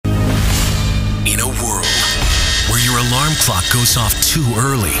In a world where your alarm clock goes off too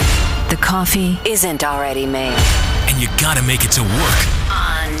early. The coffee isn't already made. And you gotta make it to work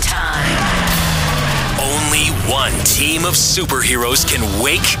On time. Only one team of superheroes can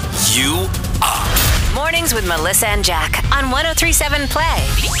wake you up. Mornings with Melissa and Jack on 103.7 Play.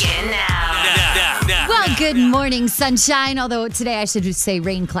 Begin now. Well, good morning, sunshine. Although today I should just say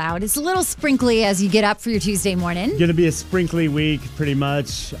rain cloud. It's a little sprinkly as you get up for your Tuesday morning. Going to be a sprinkly week, pretty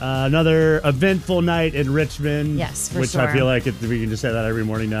much. Another eventful night in Richmond. Yes, for which sure. I feel like we can just say that every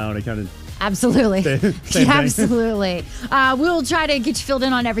morning now, and it kind of. Absolutely. Same thing. Absolutely. We'll try to get you filled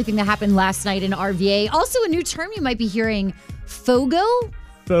in on everything that happened last night in RVA. Also, a new term you might be hearing, FOGO.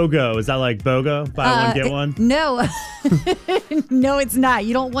 FOGO. Is that like BOGO? Buy one, get one? No. No, it's not.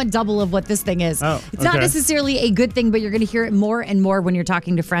 You don't want double of what this thing is. Oh, it's not necessarily a good thing, but you're going to hear it more and more when you're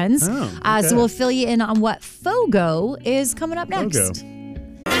talking to friends. Oh, okay. So we'll fill you in on what FOGO is coming up next.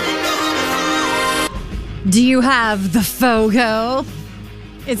 FOGO. Do you have the FOGO?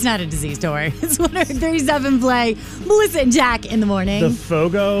 It's not a disease, don't worry. It's 103.7 Play. Melissa and Jack in the morning. The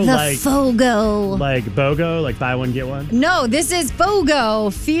FOGO? The like FOGO. Like BOGO? Like buy one, get one? No, this is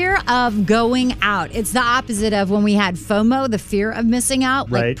FOGO, fear of going out. It's the opposite of when we had FOMO, the fear of missing out,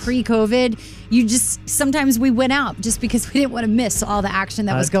 like Right. pre-COVID. Sometimes we went out just because we didn't want to miss all the action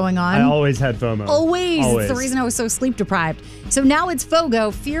that was going on. I always had FOMO. Always. It's the reason I was so sleep deprived. So now it's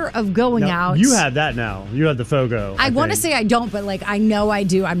FOGO, fear of going Now, out. you have that now. You have the FOGO. I want to think. say I don't, but I know I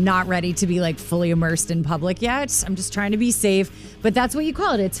do. I'm not ready to be fully immersed in public yet. I'm just trying to be safe. But that's what you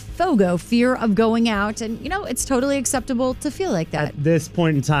call it. It's FOGO, fear of going out. And, it's totally acceptable to feel like that. At this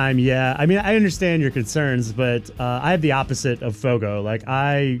point in time, yeah. I mean, I understand your concerns, but I have the opposite of FOGO.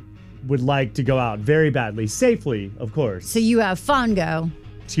 I would like to go out very badly, safely, of course. So you have FONGO.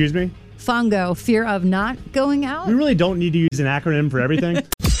 Excuse me? FONGO, fear of not going out? We really don't need to use an acronym for everything.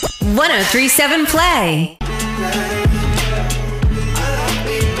 103.7 Play.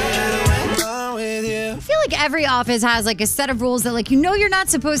 I feel like every office has a set of rules that you're not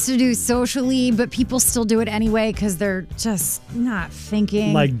supposed to do socially, but people still do it anyway because they're just not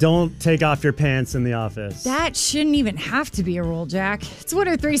thinking. Don't take off your pants in the office. That shouldn't even have to be a rule, Jack. It's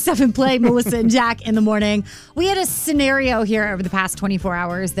 103.7 Play, Melissa and Jack in the morning. We had a scenario here over the past 24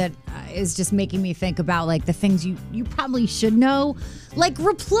 hours that is just making me think about the things you probably should know.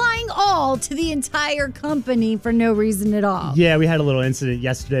 Replying all to the entire company for no reason at all. Yeah, we had a little incident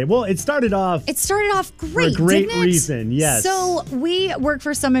yesterday. Well, it started off great, for a great didn't it? reason, yes. So we work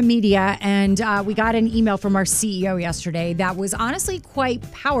for Summit Media, and we got an email from our CEO yesterday that was honestly quite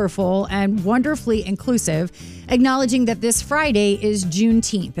powerful and wonderfully inclusive, acknowledging that this Friday is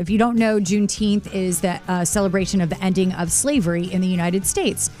Juneteenth. If you don't know, Juneteenth is the celebration of the ending of slavery in the United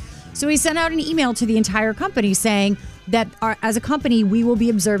States. So he sent out an email to the entire company saying that as a company, we will be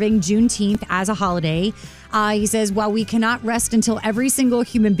observing Juneteenth as a holiday. He says, while we cannot rest until every single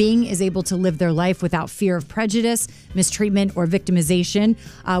human being is able to live their life without fear of prejudice, mistreatment, or victimization,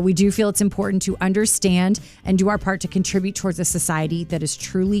 we do feel it's important to understand and do our part to contribute towards a society that is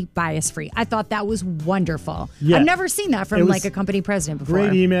truly bias-free. I thought that was wonderful. Yeah. I've never seen that from a company president before.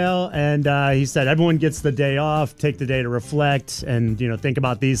 Great email, and he said everyone gets the day off, take the day to reflect, and think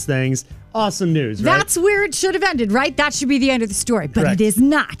about these things. Awesome news, right? That's where it should have ended, right? That should be the end of the story, but Correct. It is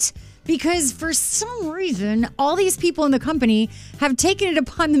not. Because for some reason, all these people in the company have taken it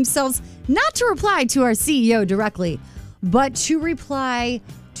upon themselves not to reply to our CEO directly, but to reply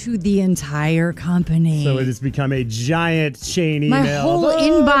to the entire company. So it has become a giant chain email. My whole Oh,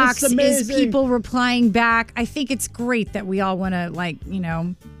 inbox that's is amazing. people replying back. I think it's great that we all want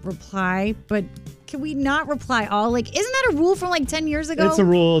to, reply, but can we not reply all? Isn't that a rule from 10 years ago? It's a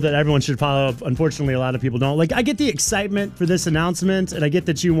rule that everyone should follow. Unfortunately, a lot of people don't. I get the excitement for this announcement, and I get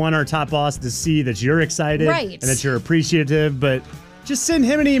that you want our top boss to see that you're excited Right. and that you're appreciative, but just send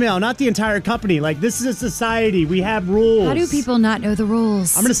him an email, not the entire company. This is a society. We have rules. How do people not know the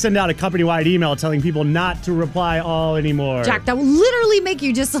rules? I'm going to send out a company-wide email telling people not to reply all anymore. Jack, that will literally make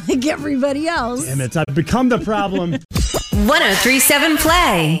you just like everybody else. Damn it, I've become the problem. 103.7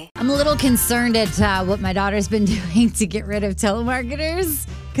 Play. I'm a little concerned at what my daughter's been doing to get rid of telemarketers.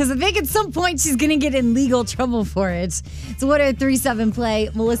 Because I think at some point she's going to get in legal trouble for it. It's 103.7 Play,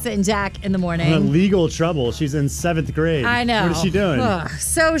 Melissa and Jack in the morning. In legal trouble. She's in 7th grade. I know. What is she doing? Ugh.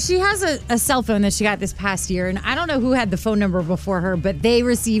 So she has a cell phone that she got this past year, and I don't know who had the phone number before her, but they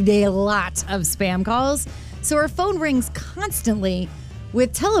received a lot of spam calls. So her phone rings constantly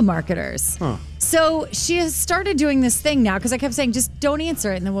with telemarketers. Huh. So she has started doing this thing now, because I kept saying, just don't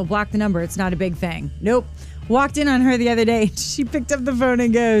answer it, and then we'll block the number. It's not a big thing. Nope. Walked in on her the other day. She picked up the phone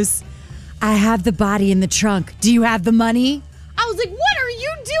and goes, I have the body in the trunk. Do you have the money? I was like, what are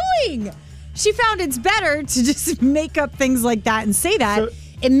you doing? she found it's better to just make up things like that and say that. So-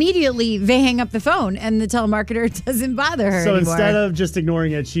 Immediately, they hang up the phone, and the telemarketer doesn't bother her So anymore. instead of just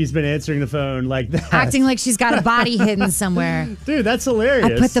ignoring it, she's been answering the phone like that. Acting like she's got a body hidden somewhere. Dude, that's hilarious.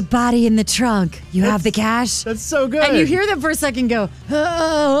 I put the body in the trunk. You have the cash? That's so good. And you hear them for a second go,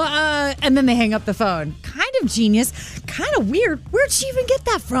 and then they hang up the phone. Kind of genius. Kind of weird. Where'd she even get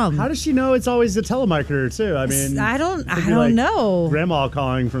that from? How does she know it's always a telemarketer too? I mean, I don't could be like know. Grandma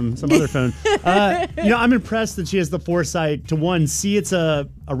calling from some other phone. I'm impressed that she has the foresight to one, see it's a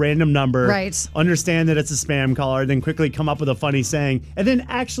random number, Right. understand that it's a spam caller, then quickly come up with a funny saying, and then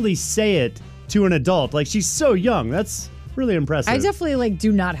actually say it to an adult. Like, she's so young. That's really impressive. I definitely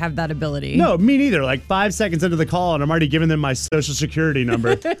do not have that ability. No, me neither. Like 5 seconds into the call, and I'm already giving them my social security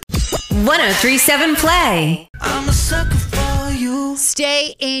number. 1037 Play. I'm a sucker for you.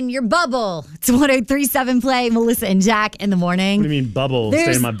 Stay in your bubble. It's 1037 Play. Melissa and Jack in the morning. What do you mean bubble?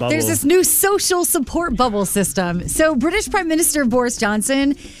 Stay in my bubble. There's this new social support bubble system. So British Prime Minister Boris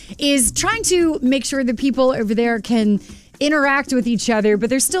Johnson is trying to make sure that people over there can interact with each other, but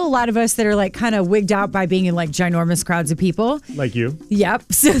there's still a lot of us that are kind of wigged out by being in ginormous crowds of people. Like you. Yep.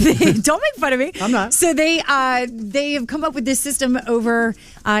 So they don't make fun of me. I'm not. So they have come up with this system over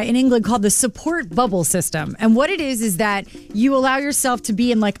in England called the support bubble system. And what it is that you allow yourself to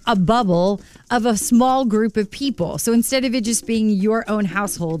be in a bubble of a small group of people. So instead of it just being your own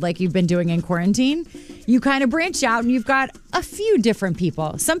household like you've been doing in quarantine, you kind of branch out and you've got a few different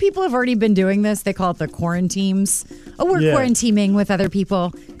people. Some people have already been doing this. They call it the quarantines. Oh, we're quarantining with other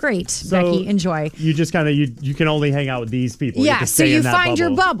people. Great, So Becky, enjoy. You just kind of, you can only hang out with these people. Yeah, have to so stay you in that find your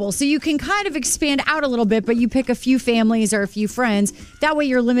bubble. bubble. So you can kind of expand out a little bit, but you pick a few families or a few friends. That way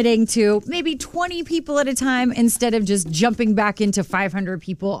you're limiting to maybe 20 people at a time instead of just jumping back into 500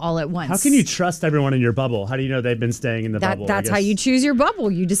 people all at once. How can you trust everyone in your bubble? How do you know they've been staying in the bubble? I That's how guess? you choose your bubble.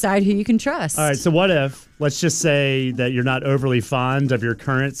 You decide who you can trust. All right, so what if, let's just say that you're not overly fond of your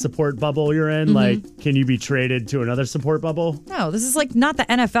current support bubble you're in. Can you be traded to another support bubble? No, this is not the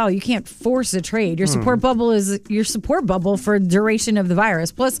NFL. You can't force a trade. Your support bubble is your support bubble for duration of the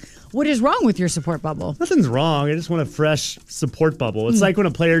virus. Plus, what is wrong with your support bubble? Nothing's wrong. I just want a fresh support bubble. It's like when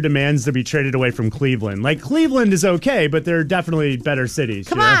a player demands to be traded away from Cleveland. Cleveland is okay, but they're definitely better cities.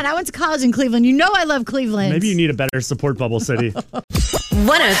 Come on, I went to college in Cleveland. You know I love Cleveland. Maybe you need a better support bubble city.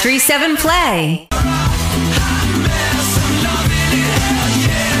 1037 Play.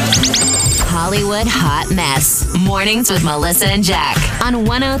 Hollywood Hot Mess. Mornings with Melissa and Jack on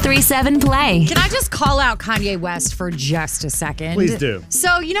 1037 Play. Can I just call out Kanye West for just a second? Please do.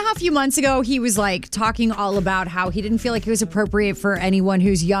 So, you know how a few months ago he was talking all about how he didn't feel like it was appropriate for anyone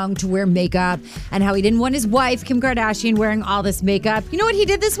who's young to wear makeup and how he didn't want his wife, Kim Kardashian, wearing all this makeup. You know what he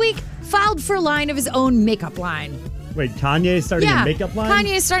did this week? Filed for a line of his own makeup line. Wait, Kanye starting a makeup line?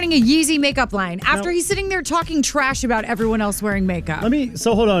 Kanye is starting a Yeezy makeup line after he's sitting there talking trash about everyone else wearing makeup.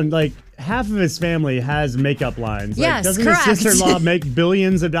 So hold on, half of his family has makeup lines. Yes, doesn't correct. his sister-in-law make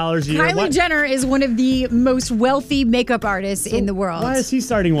billions of dollars a year? Kylie Jenner is one of the most wealthy makeup artists in the world. Why is he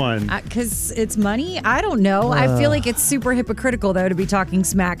starting one? Because it's money? I don't know. I feel like it's super hypocritical, though, to be talking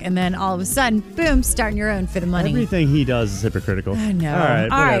smack and then all of a sudden, boom, starting your own for the money. Everything he does is hypocritical. I know. All right,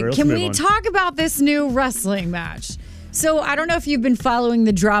 whatever. Let's Can move we on. talk about this new wrestling match? So I don't know if you've been following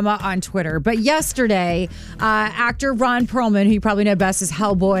the drama on Twitter, but yesterday, actor Ron Perlman, who you probably know best as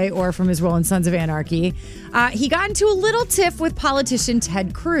Hellboy or from his role in Sons of Anarchy, he got into a little tiff with politician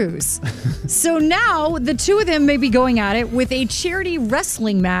Ted Cruz. So now the two of them may be going at it with a charity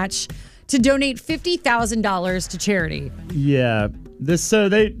wrestling match to donate $50,000 to charity. Yeah.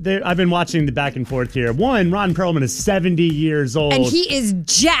 I've been watching the back and forth here. One, Ron Perlman is 70 years old. And he is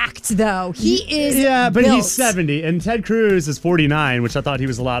jacked, though. He is but built. he's 70. And Ted Cruz is 49, which I thought he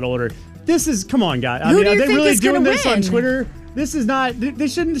was a lot older. Come on, guys. Who do are you they think really is doing gonna this on win? Twitter? This is not,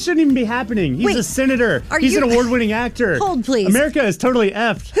 this shouldn't even be happening. He's Wait, a senator. are He's you- an award-winning actor. Hold, please. America is totally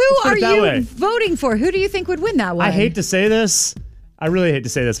effed. Who Let's put are it that you way. voting for? Who do you think would win that one? I hate to say this. I really hate to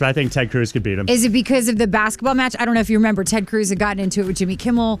say this, but I think Ted Cruz could beat him. Is it because of the basketball match? I don't know if you remember, Ted Cruz had gotten into it with Jimmy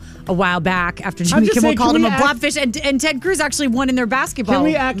Kimmel a while back after Jimmy just Kimmel saying, called can him a we act- blobfish, and Ted Cruz actually won in their basketball Can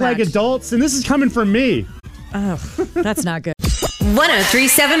we act like match. adults? And this is coming from me. That's not good.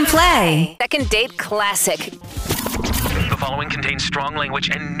 1037 Play. Second date classic. The following contains strong language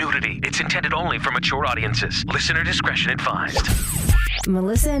and nudity. It's intended only for mature audiences. Listener discretion advised.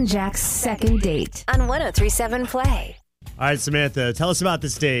 Melissa and Jack's second date on 1037 Play. All right, Samantha, tell us about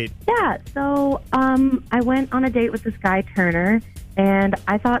this date. Yeah, so I went on a date with this guy, Turner, and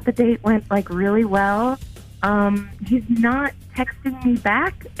I thought the date went really well. He's not texting me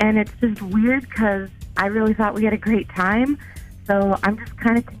back, and it's just weird because I really thought we had a great time. So I'm just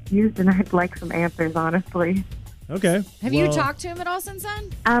kind of confused, and I'd like some answers, honestly. Okay. Have you talked to him at all since then?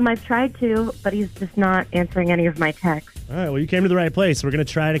 I've tried to, but he's just not answering any of my texts. All right, well, you came to the right place. We're going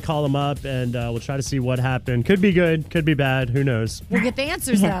to try to call him up, and we'll try to see what happened. Could be good, could be bad. Who knows? We'll get the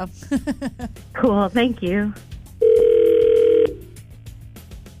answers, though. Cool, thank you.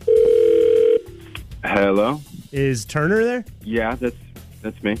 Hello? Is Turner there? Yeah,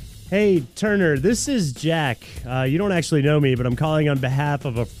 that's me. Hey, Turner, this is Jack. You don't actually know me, but I'm calling on behalf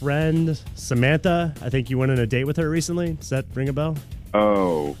of a friend, Samantha. I think you went on a date with her recently. Does that ring a bell?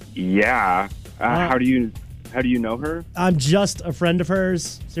 Oh, yeah. How do you know her? I'm just a friend of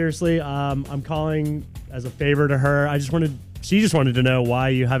hers. Seriously, I'm calling as a favor to her. She just wanted to know why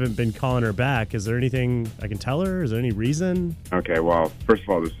you haven't been calling her back. Is there anything I can tell her? Is there any reason? Okay, well, first of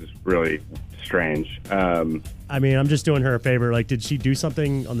all, this is really strange. I mean, I'm just doing her a favor. Like, did she do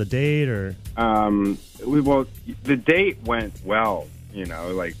something on the date or? Well, the date went well,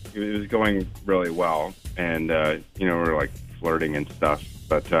 like it was going really well. And, we were like flirting and stuff.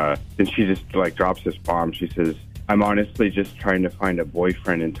 But then she just like drops this bomb. She says, I'm honestly just trying to find a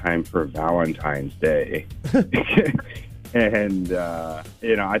boyfriend in time for Valentine's Day. And,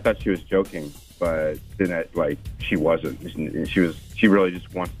 I thought she was joking, but then she wasn't. She really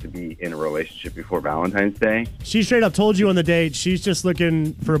just wants to be in a relationship before Valentine's Day. She straight up told you on the date she's just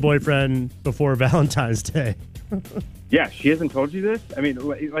looking for a boyfriend before Valentine's Day. Yeah, she hasn't told you this? I mean,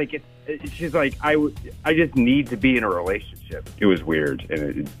 she's like, I just need to be in a relationship. It was weird, and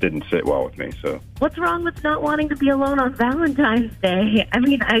it didn't sit well with me, so. What's wrong with not wanting to be alone on Valentine's Day? I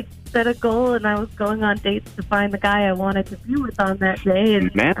mean, I set a goal, and I was going on dates to find the guy I wanted to be with on that day,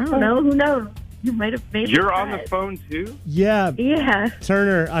 and I don't know, who knows? You might have made You're on the phone, too? Yeah. Yeah.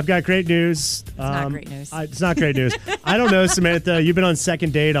 Turner, I've got great news. It's not great news. It's not great news. I don't know, Samantha. You've been on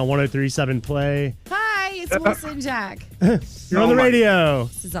second date on 103.7 Play. Hi, it's Melissa and Jack. You're on the radio.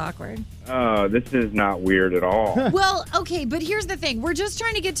 This is awkward. Oh, this is not weird at all. Well, okay, but here's the thing. We're just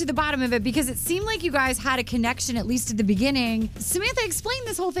trying to get to the bottom of it because it seemed like you guys had a connection, at least at the beginning. Samantha, explain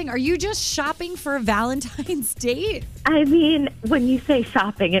this whole thing. Are you just shopping for a Valentine's date? I mean, when you say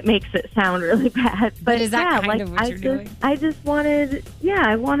shopping, it makes it sound really bad. But is that kind of what you're doing? I just wanted,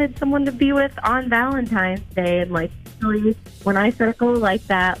 I wanted someone to be with on Valentine's Day. And, usually when I set a goal like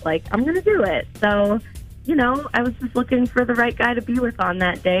that, I'm going to do it. So, I was just looking for the right guy to be with on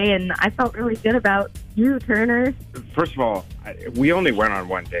that day. And I felt really good about you, Turner. First of all, we only went on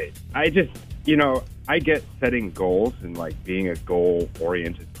one date. I just, I get setting goals and, being a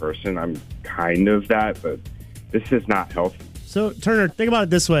goal-oriented person. I'm kind of that, but this is not healthy. So, Turner, think about it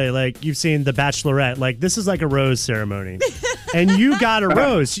this way. You've seen The Bachelorette. This is like a rose ceremony. And you got a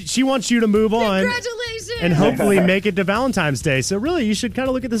rose. She wants you to move on. Congratulations! And hopefully make it to Valentine's Day. So, really, you should kind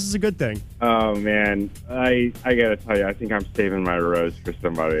of look at this as a good thing. Oh, man. I got to tell you, I think I'm saving my rose for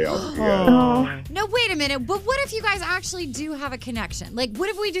somebody else. No, wait a minute. But what if you guys actually do have a connection? What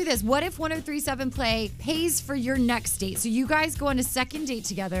if we do this? What if 103.7 Play pays for your next date? So you guys go on a second date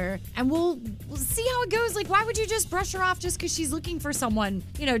together, and we'll see how it goes. Why would you just brush her off just because she's looking for someone,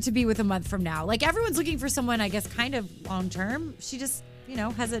 to be with a month from now? Everyone's looking for someone, I guess, kind of long-term. She just,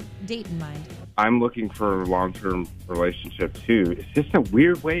 has a date in mind. I'm looking for a long-term relationship, too. It's just a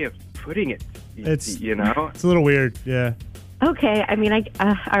weird way of putting it, It's you know? It's a little weird, yeah. Okay, I mean,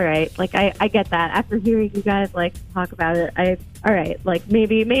 all right. I get that. After hearing you guys, talk about it, all right,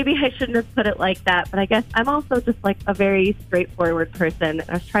 maybe I shouldn't have put it like that, but I guess I'm also just, a very straightforward person.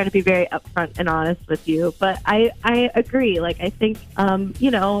 I was trying to be very upfront and honest with you, but I agree. I think, I'm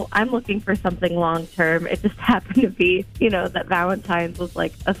looking for something long-term. It just happened to be, that Valentine's was,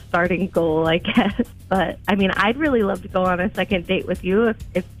 a starting goal, I guess. But, I mean, I'd really love to go on a second date with you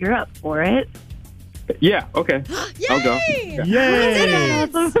if you're up for it. Yeah, okay. I'll go. Yay! Yay!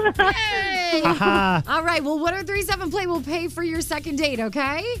 Haha. All right, well, 103.7 Play will pay for your second date,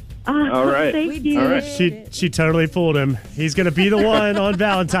 okay? All right. Thank you. All right. She totally fooled him. He's going to be the one on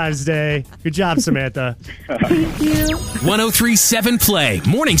Valentine's Day. Good job, Samantha. Thank you. 103.7 Play.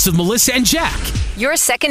 Mornings with Melissa and Jack. Your second